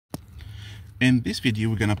In this video,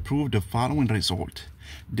 we're going to prove the following result.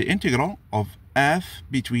 The integral of f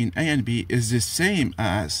between a and b is the same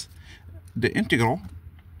as the integral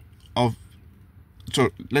of,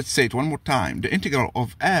 so let's say it one more time. The integral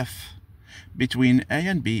of f between a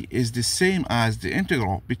and b is the same as the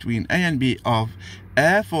integral between a and b of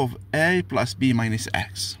f of a plus b minus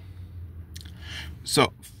x.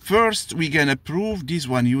 So first, we're going to prove this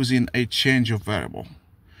one using a change of variable.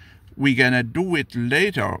 We're going to do it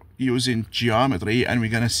later using geometry, and we're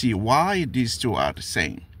going to see why these two are the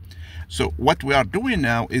same. So what we are doing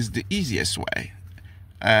now is the easiest way.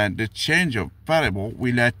 And the change of variable,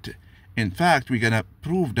 in fact, we're going to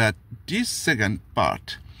prove that this second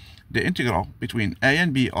part, the integral between a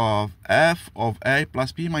and b of f of a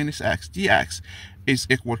plus b minus x dx, is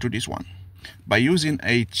equal to this one by using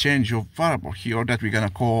a change of variable here that we're going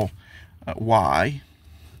to call y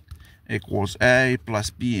equals a plus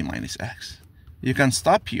b minus x. You can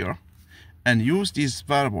stop here and use this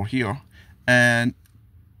variable here and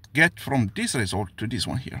get from this result to this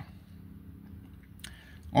one here.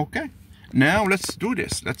 Okay, now let's do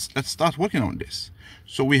this. Let's start working on this.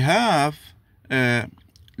 So we're gonna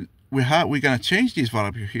change this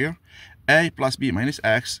variable here, a plus b minus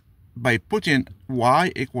x, by putting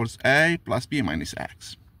y equals a plus b minus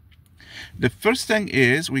x. The first thing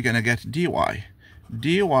is we're gonna get dy.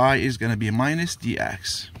 dy is gonna be minus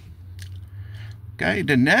dx. Okay,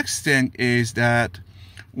 the next thing is that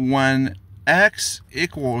when x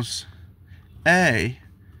equals a,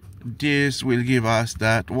 this will give us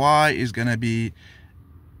that y is gonna be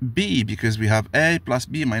b, because we have a plus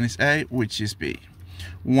b minus a, which is b.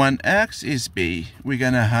 When x is b, we're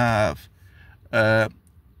gonna have a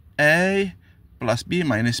plus b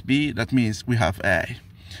minus b. That means we have a.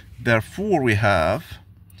 Therefore, we have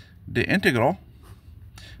the integral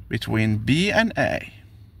between b and a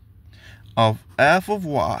of f of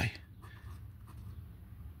y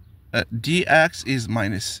dx is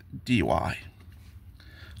minus dy.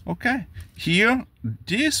 Okay, here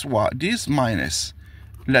this minus,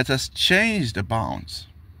 let us change the bounds.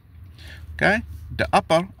 Okay, the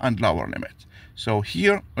upper and lower limit. So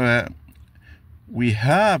here we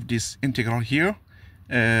have this integral here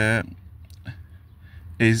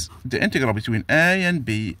is the integral between a and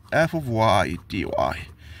b f of y dy.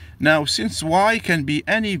 Now, since y can be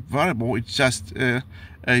any variable, it's just a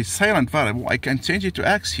silent variable, I can change it to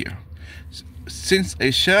x here. Since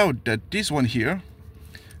I showed that this one here,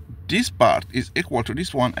 this part is equal to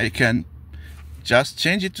this one, I can just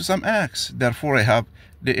change it to some x. Therefore, I have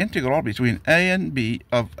the integral between a and b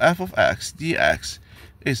of f of x dx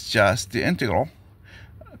is just the integral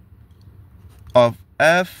of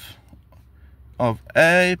f of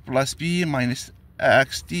a plus b minus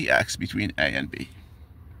x dx between a and b.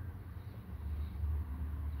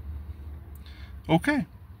 Okay.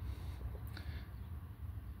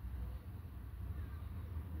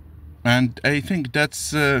 And I think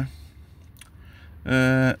that's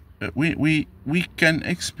we can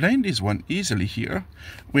explain this one easily here.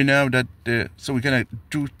 We know that so we're gonna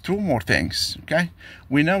do two more things. Okay,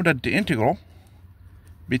 we know that the integral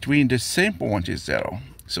between the same point is 0.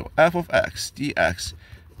 So f of x dx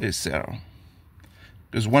is 0,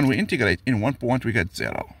 because when we integrate in one point we get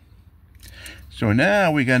 0. So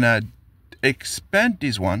now we're gonna expand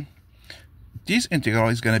this one. This integral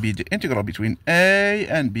is gonna be the integral between a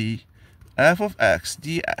and b f of x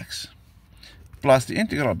dx plus the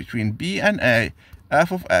integral between b and a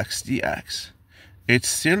f of x dx. It's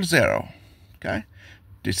still 0. Okay,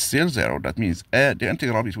 it's still 0. That means the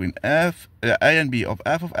integral between a and b of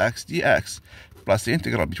f of x dx plus the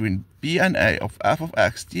integral between b and a of f of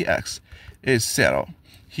x dx is 0.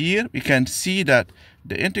 Here we can see that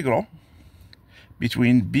the integral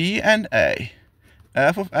between b and a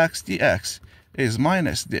f of x dx is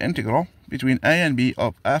minus the integral between a and b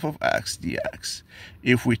of f of x dx.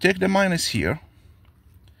 If we take the minus here,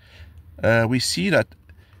 we see that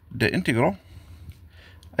the integral,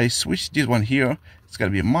 I switch this one here, it's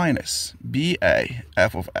going to be minus ba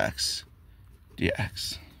f of x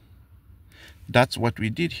dx. That's what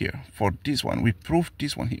we did here for this one. We proved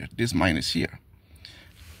this one here, this minus here.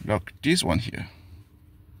 Look, this one here.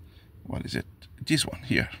 What is it? This one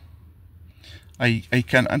here. I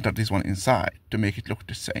can enter this one inside to make it look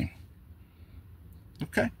the same.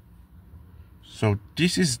 Okay. So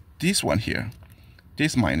this is this one here.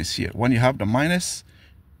 This minus here. When you have the minus,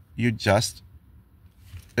 you just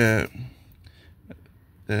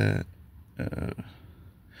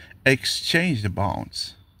exchange the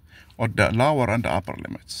bounds, or the lower and the upper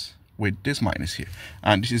limits, with this minus here.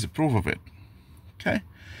 And this is a proof of it. Okay.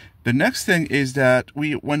 The next thing is that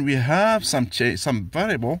when we have some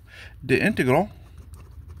variable, the integral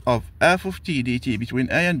of f of t dt between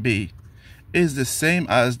a and b is the same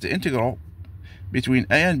as the integral between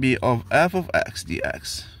a and b of f of x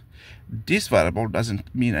dx. This variable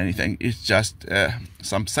doesn't mean anything, it's just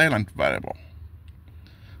some silent variable.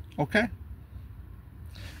 Okay?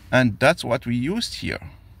 And that's what we used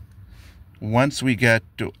here. Once we get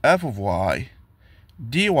to f of y,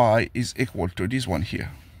 dy is equal to this one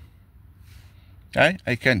here. Okay?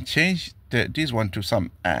 I can change this one to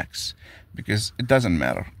some x because it doesn't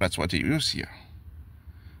matter. That's what you use here.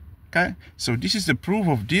 Okay? So this is the proof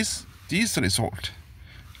of this result.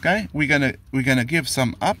 Okay? We're gonna give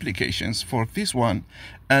some applications for this one,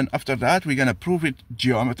 and after that we're gonna prove it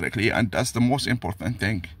geometrically, and that's the most important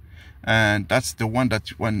thing. And that's the one that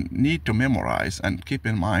one need to memorize and keep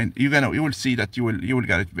in mind. You will see that you will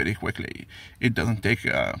get it very quickly. It doesn't take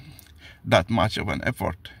that much of an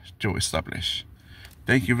effort to establish.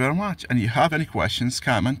 Thank you very much. And if you have any questions,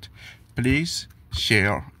 comment, please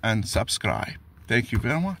share and subscribe. Thank you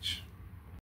very much.